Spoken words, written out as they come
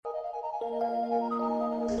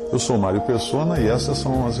Eu sou Mário Persona e essas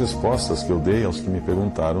são as respostas que eu dei aos que me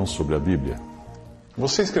perguntaram sobre a Bíblia.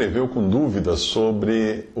 Você escreveu com dúvidas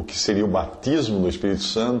sobre o que seria o batismo do Espírito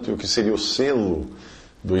Santo e o que seria o selo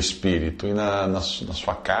do Espírito. E na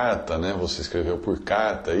sua carta, né, você escreveu por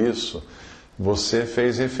carta isso, você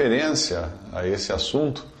fez referência a esse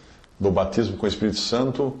assunto do batismo com o Espírito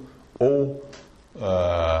Santo ou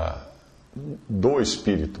do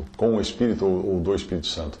Espírito, com o Espírito ou do Espírito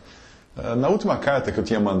Santo. Na última carta que eu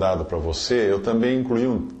tinha mandado para você, eu também incluí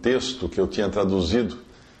um texto que eu tinha traduzido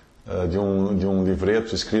de um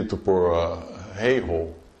livreto escrito por Qual,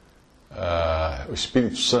 o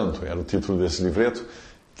Espírito Santo, era o título desse livreto,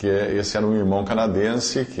 esse era um irmão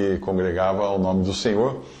canadense que congregava ao nome do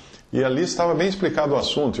Senhor, e ali estava bem explicado o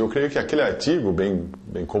assunto. Eu creio que aquele artigo, bem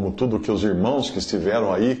como tudo que os irmãos que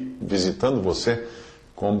estiveram aí visitando você,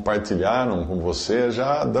 compartilharam com você,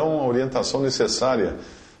 já dão a orientação necessária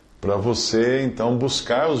para você, então,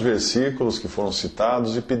 buscar os versículos que foram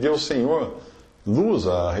citados e pedir ao Senhor luz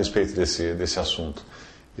a respeito desse assunto.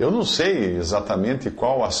 Eu não sei exatamente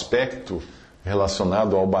qual aspecto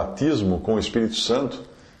relacionado ao batismo com o Espírito Santo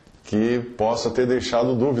que possa ter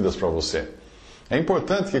deixado dúvidas para você. É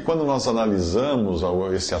importante que quando nós analisamos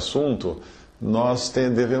esse assunto, nós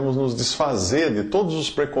devemos nos desfazer de todos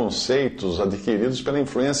os preconceitos adquiridos pela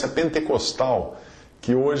influência pentecostal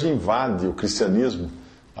que hoje invade o cristianismo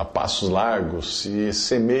a passos largos e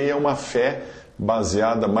semeia uma fé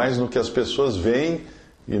baseada mais no que as pessoas veem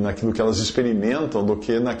e naquilo que elas experimentam do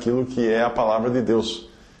que naquilo que é a palavra de Deus.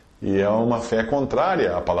 E é uma fé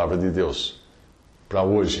contrária à palavra de Deus para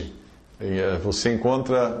hoje. Você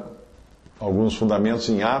encontra alguns fundamentos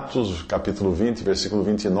em Atos, capítulo 20, versículo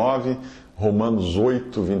 29, Romanos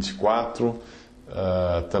 8, 24,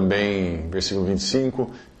 também versículo 25,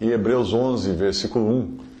 e Hebreus 11, versículo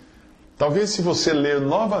 1. Talvez se você ler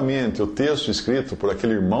novamente o texto escrito por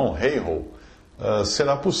aquele irmão, Qual,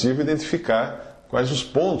 será possível identificar quais os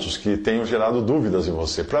pontos que tenham gerado dúvidas em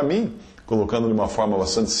você. Para mim, colocando de uma forma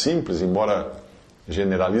bastante simples, embora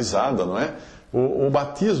generalizada, não é? O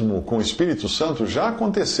batismo com o Espírito Santo já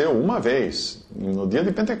aconteceu uma vez, no dia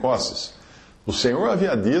de Pentecostes. O Senhor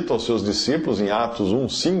havia dito aos seus discípulos em Atos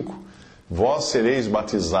 1:5, vós sereis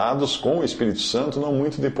batizados com o Espírito Santo não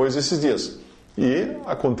muito depois desses dias. E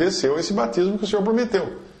aconteceu esse batismo que o Senhor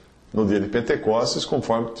prometeu, no dia de Pentecostes,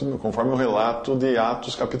 conforme o relato de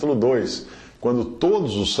Atos capítulo 2, quando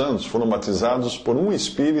todos os santos foram batizados por um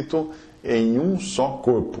Espírito em um só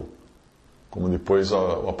corpo. Como depois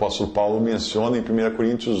o apóstolo Paulo menciona em 1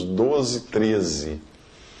 Coríntios 12, 13.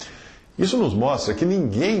 Isso nos mostra que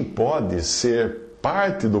ninguém pode ser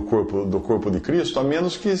parte do corpo de Cristo, a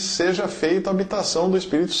menos que seja feita a habitação do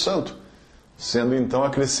Espírito Santo, sendo então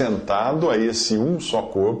acrescentado a esse um só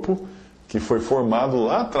corpo, que foi formado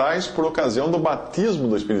lá atrás por ocasião do batismo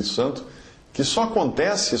do Espírito Santo, que só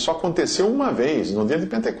aconteceu uma vez, no dia de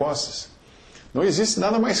Pentecostes. Não existe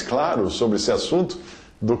nada mais claro sobre esse assunto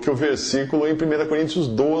do que o versículo em 1 Coríntios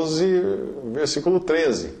 12, versículo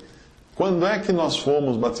 13. Quando é que nós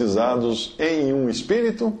fomos batizados em um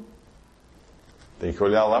Espírito? Tem que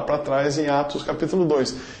olhar lá para trás em Atos capítulo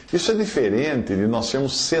 2. Isso é diferente de nós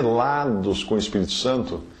sermos selados com o Espírito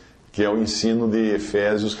Santo, que é o ensino de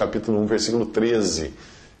Efésios capítulo 1, versículo 13.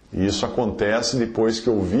 E isso acontece depois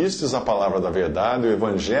que ouvistes a palavra da verdade, o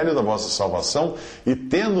evangelho da vossa salvação, e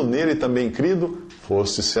tendo nele também crido,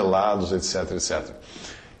 fostes selados, etc, etc.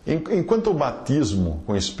 Enquanto o batismo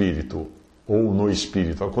com o Espírito, ou no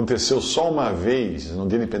Espírito, aconteceu só uma vez no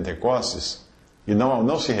dia de Pentecostes, e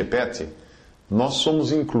não se repete, nós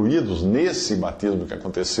somos incluídos nesse batismo que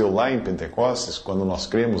aconteceu lá em Pentecostes, quando nós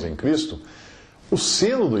cremos em Cristo. O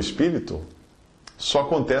selo do Espírito só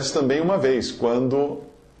acontece também uma vez, quando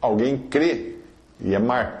alguém crê e é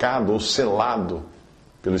marcado ou selado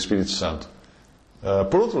pelo Espírito Santo.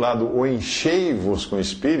 Por outro lado, o enchei-vos com o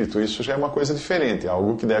Espírito, isso já é uma coisa diferente,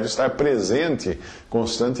 algo que deve estar presente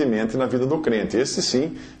constantemente na vida do crente. Esse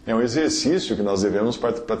sim é um exercício que nós devemos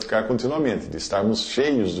praticar continuamente, de estarmos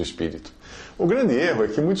cheios do Espírito. O grande erro é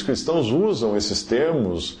que muitos cristãos usam esses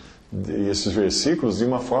termos e esses versículos de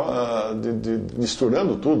uma forma,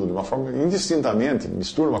 misturando tudo, de uma forma indistintamente,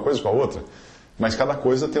 mistura uma coisa com a outra. Mas cada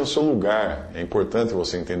coisa tem o seu lugar, é importante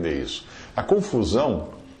você entender isso. A confusão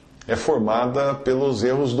é formada pelos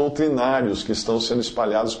erros doutrinários que estão sendo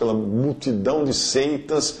espalhados pela multidão de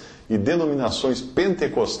seitas e denominações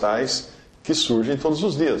pentecostais que surgem todos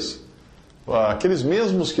os dias. Aqueles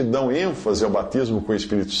mesmos que dão ênfase ao batismo com o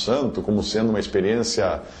Espírito Santo como sendo uma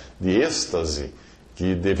experiência de êxtase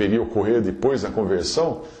que deveria ocorrer depois da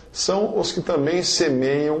conversão, são os que também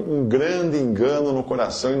semeiam um grande engano no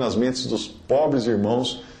coração e nas mentes dos pobres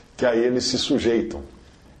irmãos que a ele se sujeitam.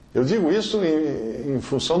 Eu digo isso em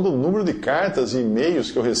função do número de cartas e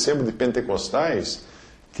e-mails que eu recebo de pentecostais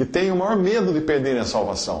que têm o maior medo de perderem a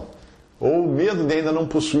salvação, ou medo de ainda não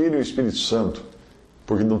possuírem o Espírito Santo,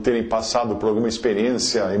 por não terem passado por alguma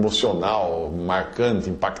experiência emocional, marcante,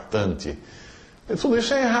 impactante. E tudo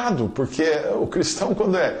isso é errado, porque o cristão,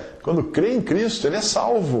 quando crê em Cristo, ele é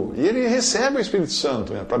salvo, e ele recebe o Espírito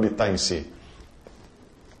Santo, para habitar em si.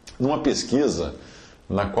 Numa pesquisa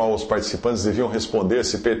na qual os participantes deviam responder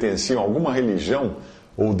se pertenciam a alguma religião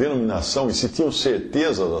ou denominação e se tinham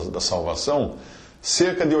certeza da salvação,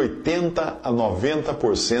 cerca de 80 a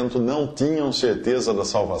 90% não tinham certeza da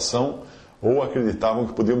salvação ou acreditavam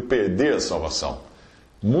que podiam perder a salvação.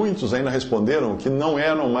 Muitos ainda responderam que não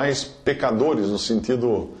eram mais pecadores no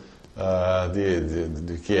sentido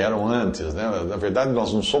de que eram antes, né? Na verdade,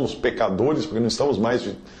 nós não somos pecadores porque não estamos mais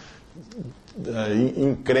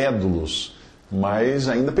incrédulos, mas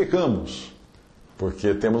ainda pecamos,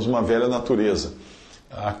 porque temos uma velha natureza.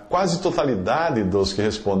 A quase totalidade dos que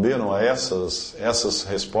responderam a essas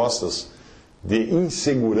respostas de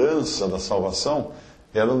insegurança da salvação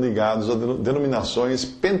eram ligados a denominações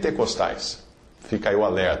pentecostais. Fica aí o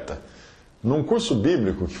alerta. Num curso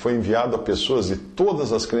bíblico que foi enviado a pessoas de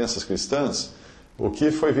todas as crenças cristãs, o que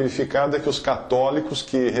foi verificado é que os católicos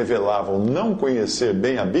que revelavam não conhecer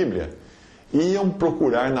bem a Bíblia iam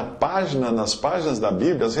procurar nas páginas da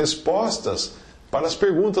Bíblia as respostas para as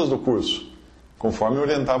perguntas do curso, conforme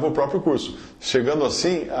orientava o próprio curso, chegando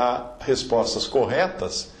assim a respostas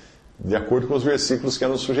corretas de acordo com os versículos que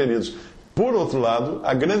eram sugeridos. Por outro lado,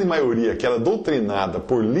 a grande maioria que era doutrinada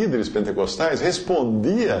por líderes pentecostais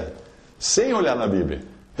respondia sem olhar na Bíblia.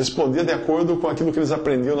 Respondia de acordo com aquilo que eles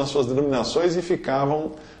aprendiam nas suas denominações e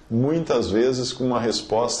ficavam, muitas vezes, com uma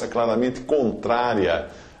resposta claramente contrária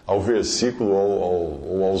ao versículo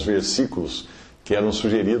ou aos versículos que eram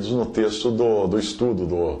sugeridos no texto do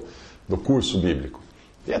estudo, do curso bíblico.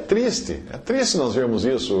 E é triste nós vermos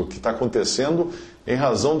isso, o que está acontecendo em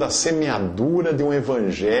razão da semeadura de um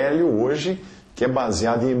evangelho hoje que é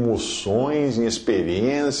baseado em emoções, em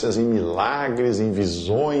experiências, em milagres, em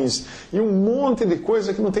visões e um monte de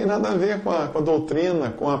coisa que não tem nada a ver com a doutrina,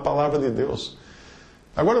 com a palavra de Deus.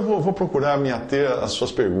 Agora eu vou procurar me ater às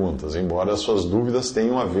suas perguntas, embora as suas dúvidas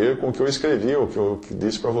tenham a ver com o que eu escrevi, o que eu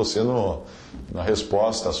disse para você na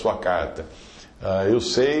resposta à sua carta. Eu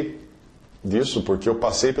sei disso porque eu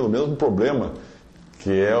passei pelo mesmo problema,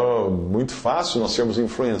 que é muito fácil nós sermos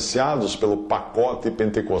influenciados pelo pacote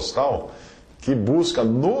pentecostal que busca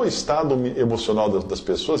no estado emocional das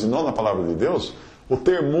pessoas e não na palavra de Deus o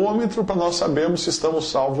termômetro para nós sabermos se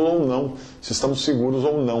estamos salvos ou não, se estamos seguros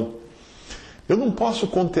ou não. Eu não posso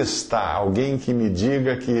contestar alguém que me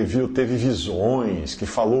diga que teve visões, que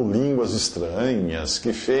falou línguas estranhas,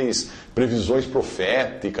 que fez previsões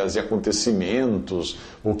proféticas e acontecimentos,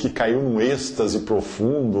 ou que caiu num êxtase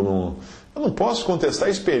profundo. Eu não posso contestar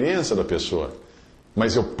a experiência da pessoa,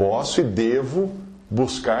 mas eu posso e devo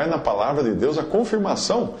buscar na palavra de Deus a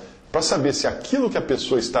confirmação para saber se aquilo que a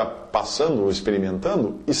pessoa está passando ou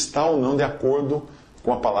experimentando está ou não de acordo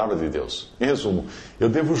com a palavra de Deus. Em resumo, eu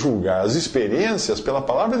devo julgar as experiências pela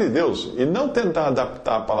palavra de Deus e não tentar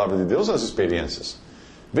adaptar a palavra de Deus às experiências.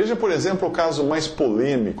 Veja, por exemplo, o caso mais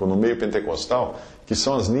polêmico no meio pentecostal, que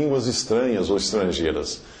são as línguas estranhas ou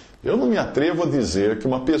estrangeiras. Eu não me atrevo a dizer que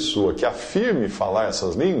uma pessoa que afirme falar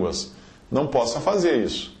essas línguas não possa fazer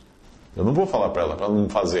isso. Eu não vou falar para ela não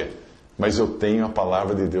fazer, mas eu tenho a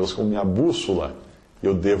palavra de Deus como minha bússola.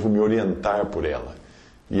 Eu devo me orientar por ela.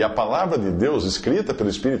 E a palavra de Deus, escrita pelo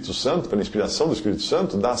Espírito Santo, pela inspiração do Espírito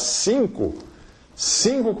Santo, dá cinco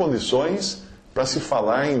condições para se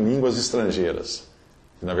falar em línguas estrangeiras.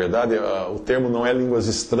 E, na verdade, o termo não é línguas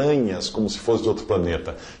estranhas, como se fosse de outro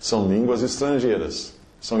planeta. São línguas estrangeiras,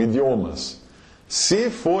 são idiomas. Se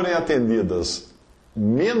forem atendidas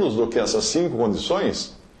menos do que essas 5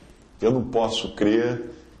 condições, eu não posso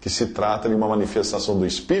crer que se trata de uma manifestação do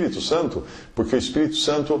Espírito Santo, porque o Espírito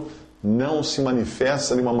Santo não se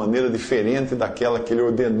manifesta de uma maneira diferente daquela que ele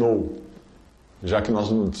ordenou. Já que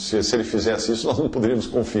se ele fizesse isso, nós não poderíamos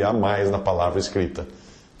confiar mais na palavra escrita.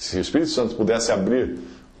 Se o Espírito Santo pudesse abrir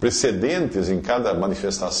precedentes em cada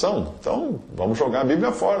manifestação, então vamos jogar a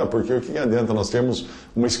Bíblia fora, porque o que adianta nós termos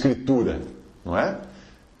uma escritura, não é?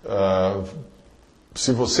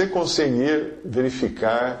 Se você conseguir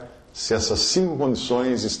verificar se essas 5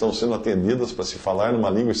 condições estão sendo atendidas para se falar numa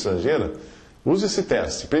língua estrangeira, use esse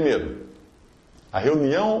teste. Primeiro, a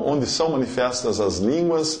reunião onde são manifestas as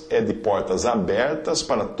línguas é de portas abertas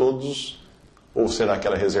para todos, ou será que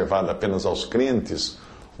ela é reservada apenas aos crentes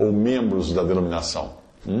ou membros da denominação?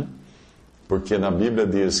 Porque na Bíblia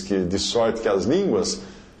diz que de sorte que as línguas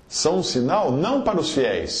são um sinal não para os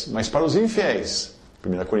fiéis, mas para os infiéis.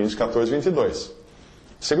 1 Coríntios 14, 22.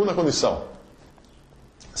 Segunda condição.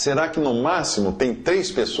 Será que no máximo tem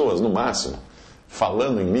 3 pessoas, no máximo,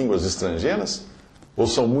 falando em línguas estrangeiras? Ou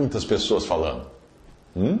são muitas pessoas falando?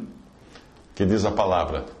 Que diz a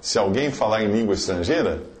palavra: se alguém falar em língua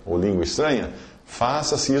estrangeira, ou língua estranha,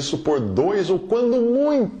 faça-se isso por 2 ou, quando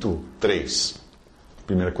muito, 3.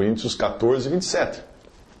 1 Coríntios 14, 27.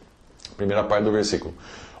 Primeira parte do versículo.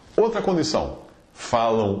 Outra condição.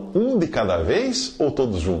 Falam um de cada vez ou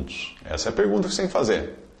todos juntos? Essa é a pergunta que você tem que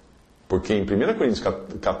fazer. Porque em 1 Coríntios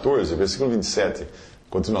 14, versículo 27,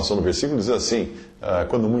 continuação do versículo, diz assim: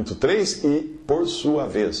 quando muito 3 e por sua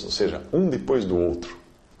vez. Ou seja, um depois do outro.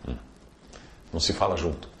 Não se fala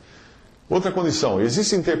junto. Outra condição.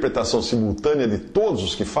 Existe interpretação simultânea de todos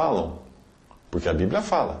os que falam? Porque a Bíblia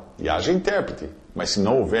fala. E haja intérprete. Mas se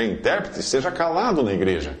não houver intérprete, seja calado na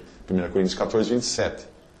igreja. 1 Coríntios 14,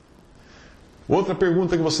 27. Outra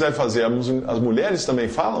pergunta que você deve fazer: as mulheres também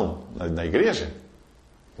falam na igreja?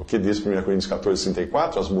 O que diz 1 Coríntios 14,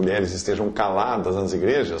 34? As mulheres estejam caladas nas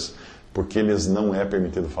igrejas, porque lhes não é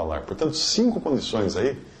permitido falar. Portanto, 5 condições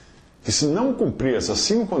aí, que se não cumprir essas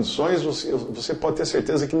 5 condições, você pode ter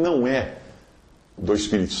certeza que não é do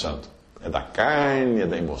Espírito Santo. É da carne, é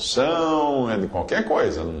da emoção, é de qualquer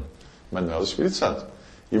coisa, mas não é do Espírito Santo.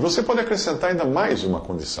 E você pode acrescentar ainda mais uma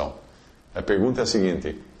condição. A pergunta é a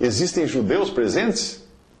seguinte: existem judeus presentes?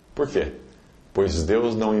 Por quê? Pois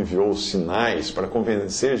Deus não enviou sinais para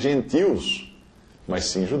convencer gentios, mas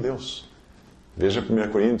sim judeus. Veja 1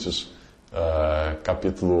 Coríntios,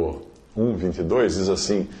 capítulo 1, 22, diz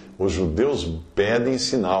assim: os judeus pedem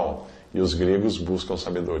sinal e os gregos buscam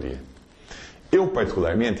sabedoria. Eu,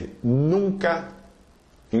 particularmente, nunca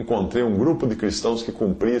encontrei um grupo de cristãos que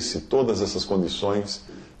cumprisse todas essas condições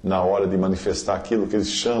na hora de manifestar aquilo que eles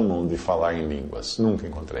chamam de falar em línguas. Nunca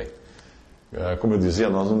encontrei. Como eu dizia,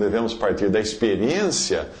 nós não devemos partir da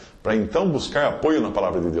experiência para então buscar apoio na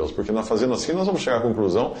palavra de Deus, porque nós fazendo assim nós vamos chegar à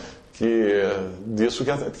conclusão disso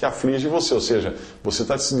que aflige você, ou seja, você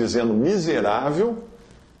está se dizendo miserável,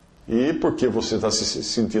 e porque você está se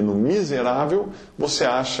sentindo miserável, você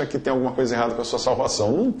acha que tem alguma coisa errada com a sua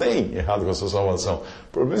salvação. Não tem errado com a sua salvação.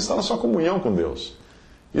 O problema está na sua comunhão com Deus.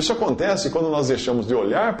 Isso acontece quando nós deixamos de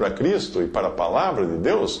olhar para Cristo e para a palavra de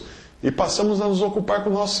Deus e passamos a nos ocupar com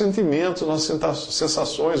nossos sentimentos, nossas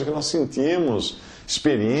sensações, o que nós sentimos,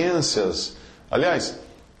 experiências. Aliás,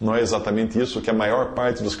 não é exatamente isso que a maior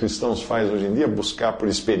parte dos cristãos faz hoje em dia, buscar por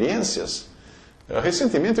experiências?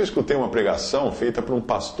 Recentemente eu escutei uma pregação feita por um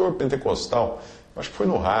pastor pentecostal, acho que foi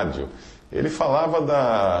no rádio. Ele falava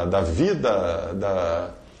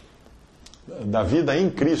da vida em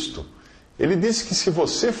Cristo. Ele disse que se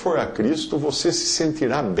você for a Cristo, você se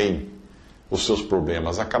sentirá bem. Os seus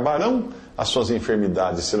problemas acabarão, as suas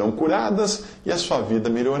enfermidades serão curadas e a sua vida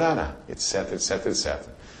melhorará, etc, etc, etc.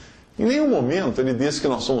 Em nenhum momento ele disse que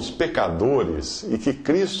nós somos pecadores e que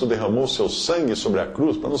Cristo derramou seu sangue sobre a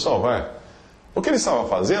cruz para nos salvar. O que ele estava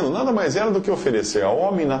fazendo nada mais era do que oferecer ao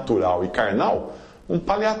homem natural e carnal um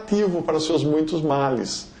paliativo para os seus muitos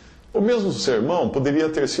males. O mesmo sermão poderia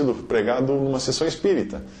ter sido pregado numa sessão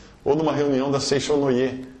espírita, ou numa reunião da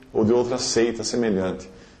Seixonoye, ou de outra seita semelhante.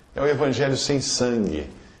 É o evangelho sem sangue.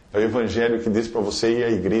 É o evangelho que diz para você ir à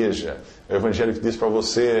igreja. É o evangelho que diz para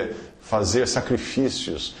você fazer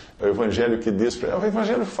sacrifícios. É o evangelho que diz para... É o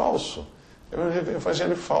evangelho falso. É o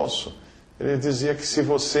evangelho falso. Ele dizia que se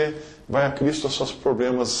você vai a Cristo, os seus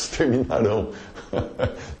problemas terminarão.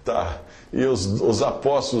 Tá. E os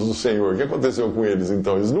apóstolos do Senhor, o que aconteceu com eles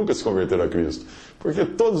então? Eles nunca se converteram a Cristo. Porque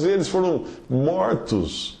todos eles foram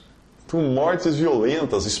mortos, com mortes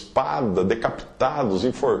violentas, espada, decapitados,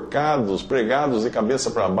 enforcados, pregados de cabeça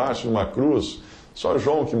para baixo numa cruz. Só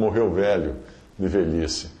João que morreu velho, de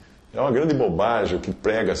velhice. É uma grande bobagem o que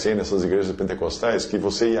prega assim nessas igrejas pentecostais, que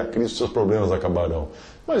você ir a Cristo, seus problemas acabarão.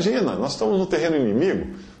 Imagina, nós estamos no terreno inimigo,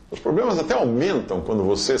 os problemas até aumentam quando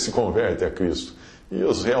você se converte a Cristo. E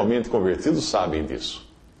os realmente convertidos sabem disso.